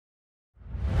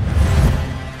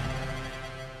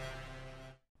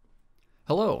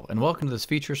Hello, and welcome to this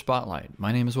feature spotlight.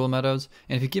 My name is Will Meadows,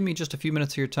 and if you give me just a few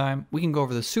minutes of your time, we can go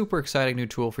over the super exciting new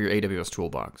tool for your AWS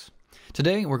toolbox.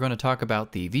 Today, we're going to talk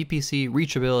about the Vpc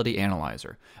Reachability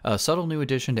Analyzer, a subtle new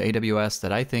addition to AWS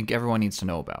that I think everyone needs to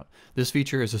know about. This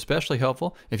feature is especially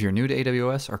helpful if you're new to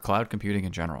AWS or cloud computing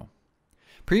in general.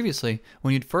 Previously,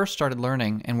 when you'd first started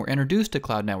learning and were introduced to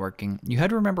cloud networking, you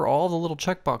had to remember all the little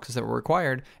checkboxes that were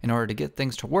required in order to get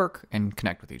things to work and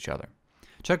connect with each other.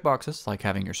 Checkboxes like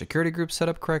having your security groups set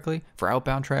up correctly for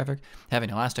outbound traffic,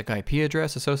 having an elastic IP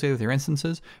address associated with your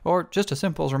instances, or just as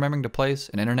simple as remembering to place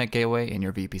an internet gateway in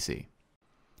your VPC.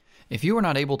 If you were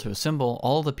not able to assemble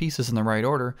all the pieces in the right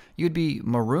order, you'd be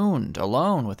marooned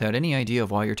alone without any idea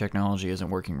of why your technology isn't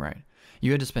working right.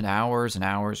 You had to spend hours and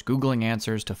hours Googling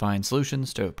answers to find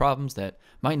solutions to problems that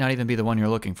might not even be the one you're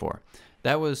looking for.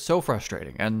 That was so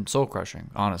frustrating and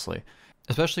soul-crushing, honestly,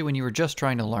 especially when you were just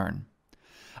trying to learn.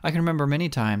 I can remember many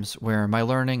times where my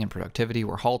learning and productivity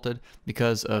were halted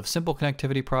because of simple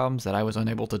connectivity problems that I was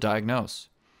unable to diagnose.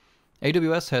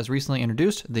 AWS has recently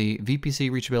introduced the Vpc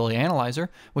Reachability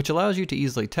Analyzer, which allows you to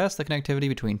easily test the connectivity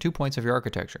between 2 points of your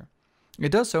architecture.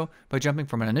 It does so by jumping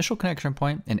from an initial connection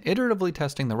point and iteratively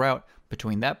testing the route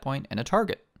between that point and a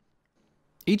target.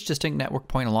 Each distinct network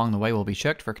point along the way will be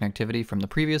checked for connectivity from the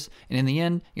previous, and in the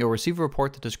end, you'll receive a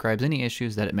report that describes any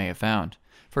issues that it may have found.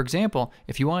 For example,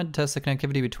 if you wanted to test the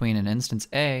connectivity between an instance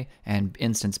A and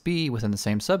instance B within the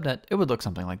same subnet, it would look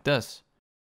something like this.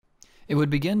 It would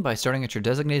begin by starting at your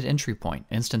designated entry point,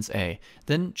 instance A,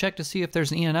 then check to see if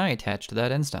there's an ENI attached to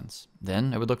that instance.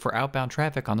 Then it would look for outbound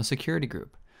traffic on the security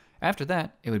group. After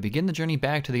that, it would begin the journey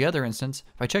back to the other instance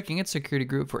by checking its security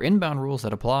group for inbound rules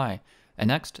that apply. And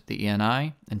next, the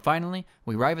ENI, and finally,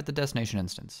 we arrive at the destination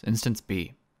instance, instance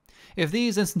B. If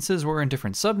these instances were in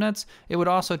different subnets, it would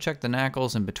also check the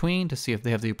NACLs in between to see if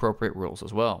they have the appropriate rules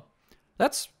as well.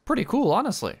 That's pretty cool,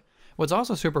 honestly. What's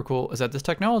also super cool is that this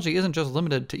technology isn't just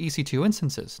limited to EC2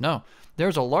 instances. No,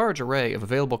 there's a large array of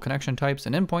available connection types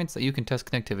and endpoints that you can test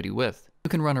connectivity with. You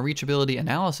can run a reachability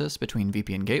analysis between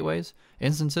VPN gateways,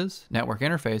 instances, network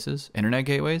interfaces, internet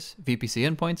gateways, VPC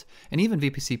endpoints, and even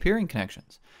VPC peering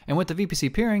connections. And with the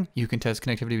VPC peering, you can test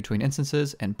connectivity between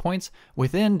instances and points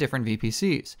within different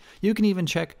VPCs. You can even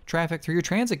check traffic through your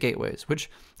transit gateways, which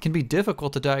can be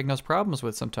difficult to diagnose problems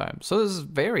with sometimes, so this is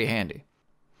very handy.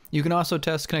 You can also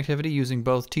test connectivity using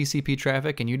both TCP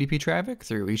traffic and UDP traffic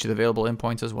through each of the available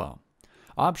endpoints as well.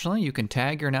 Optionally, you can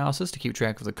tag your analysis to keep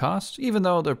track of the costs, even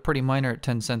though they're pretty minor at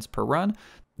 10 cents per run.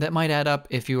 That might add up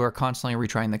if you are constantly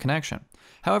retrying the connection.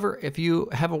 However, if you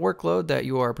have a workload that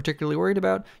you are particularly worried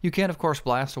about, you can of course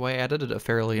blast away at it at a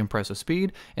fairly impressive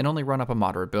speed and only run up a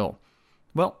moderate bill.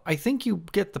 Well, I think you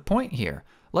get the point here.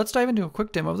 Let's dive into a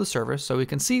quick demo of the service so we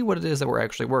can see what it is that we're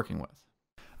actually working with.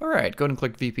 Alright, go ahead and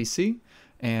click VPC.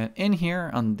 And in here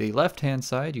on the left-hand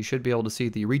side, you should be able to see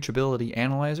the Reachability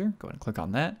Analyzer. Go ahead and click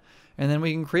on that. And then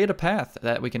we can create a path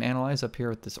that we can analyze up here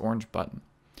with this orange button.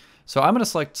 So I'm going to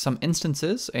select some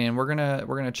instances, and we're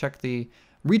gonna check the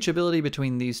reachability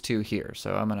between these two here.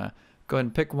 So I'm going to go ahead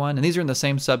and pick one, and these are in the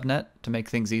same subnet to make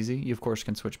things easy. You of course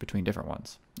can switch between different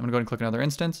ones. I'm going to go ahead and click another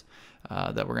instance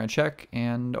that we're going to check,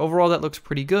 and overall that looks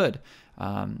pretty good.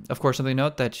 Of course, something to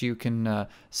note that you can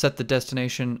set the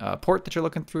destination port that you're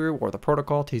looking through or the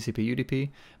protocol, TCP, UDP,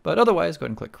 but otherwise go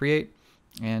ahead and click create.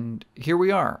 And here we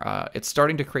are. It's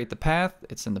starting to create the path.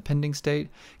 It's in the pending state.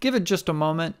 Give it just a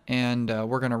moment, and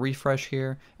we're going to refresh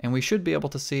here, and we should be able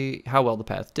to see how well the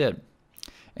path did.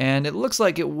 And it looks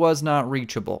like it was not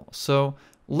reachable. So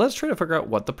let's try to figure out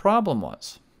what the problem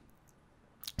was.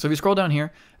 So if you scroll down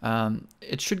here,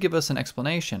 it should give us an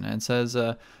explanation. And it says,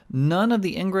 none of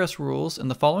the ingress rules in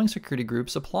the following security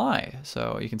groups apply.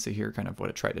 So you can see here kind of what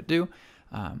it tried to do.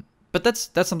 But that's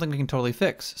something we can totally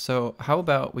fix. So how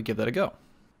about we give that a go?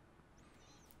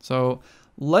 So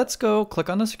let's go click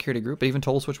on the security group. It even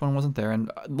told us which one wasn't there.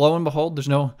 And lo and behold, there's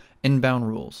no inbound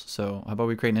rules. So how about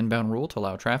we create an inbound rule to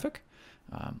allow traffic?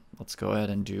 Let's go ahead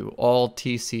and do all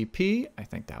TCP. I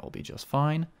think that will be just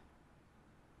fine.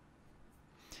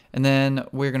 And then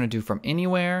we're going to do from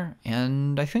anywhere.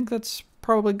 And I think that's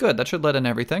probably good. That should let in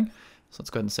everything. So let's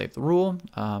go ahead and save the rule.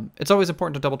 It's always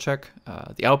important to double check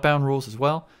the outbound rules as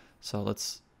well. So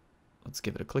let's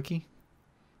give it a clicky.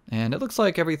 And it looks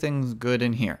like everything's good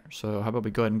in here. So how about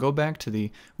we go ahead and go back to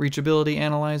the Reachability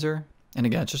Analyzer. And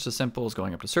again, it's just as simple as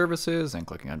going up to Services and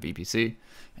clicking on VPC.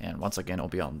 And once again, it'll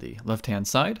be on the left-hand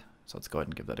side. So let's go ahead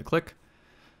and give that a click.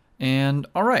 And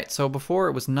all right, so before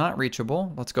it was not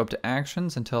reachable, let's go up to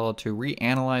Actions and tell it to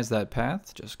reanalyze that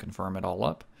path. Just confirm it all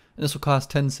up. And this will cost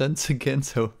 10 cents again,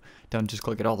 so don't just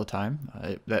click it all the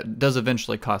time. That does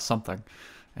eventually cost something.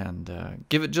 and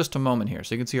give it just a moment here.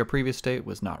 So you can see our previous state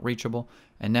was not reachable.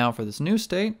 And now for this new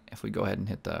state, if we go ahead and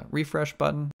hit the refresh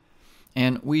button,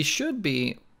 and we should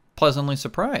be pleasantly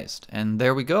surprised. And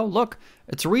there we go. Look,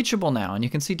 it's reachable now. And you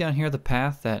can see down here the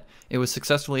path that it was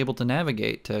successfully able to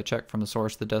navigate to check from the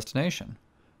source to the destination.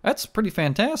 That's pretty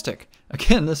fantastic.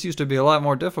 Again, this used to be a lot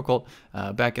more difficult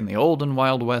back in the old and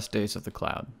wild west days of the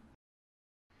cloud.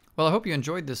 Well, I hope you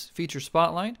enjoyed this feature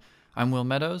spotlight. I'm Will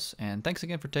Meadows, and thanks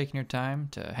again for taking your time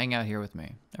to hang out here with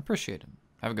me. I appreciate it.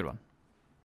 Have a good one.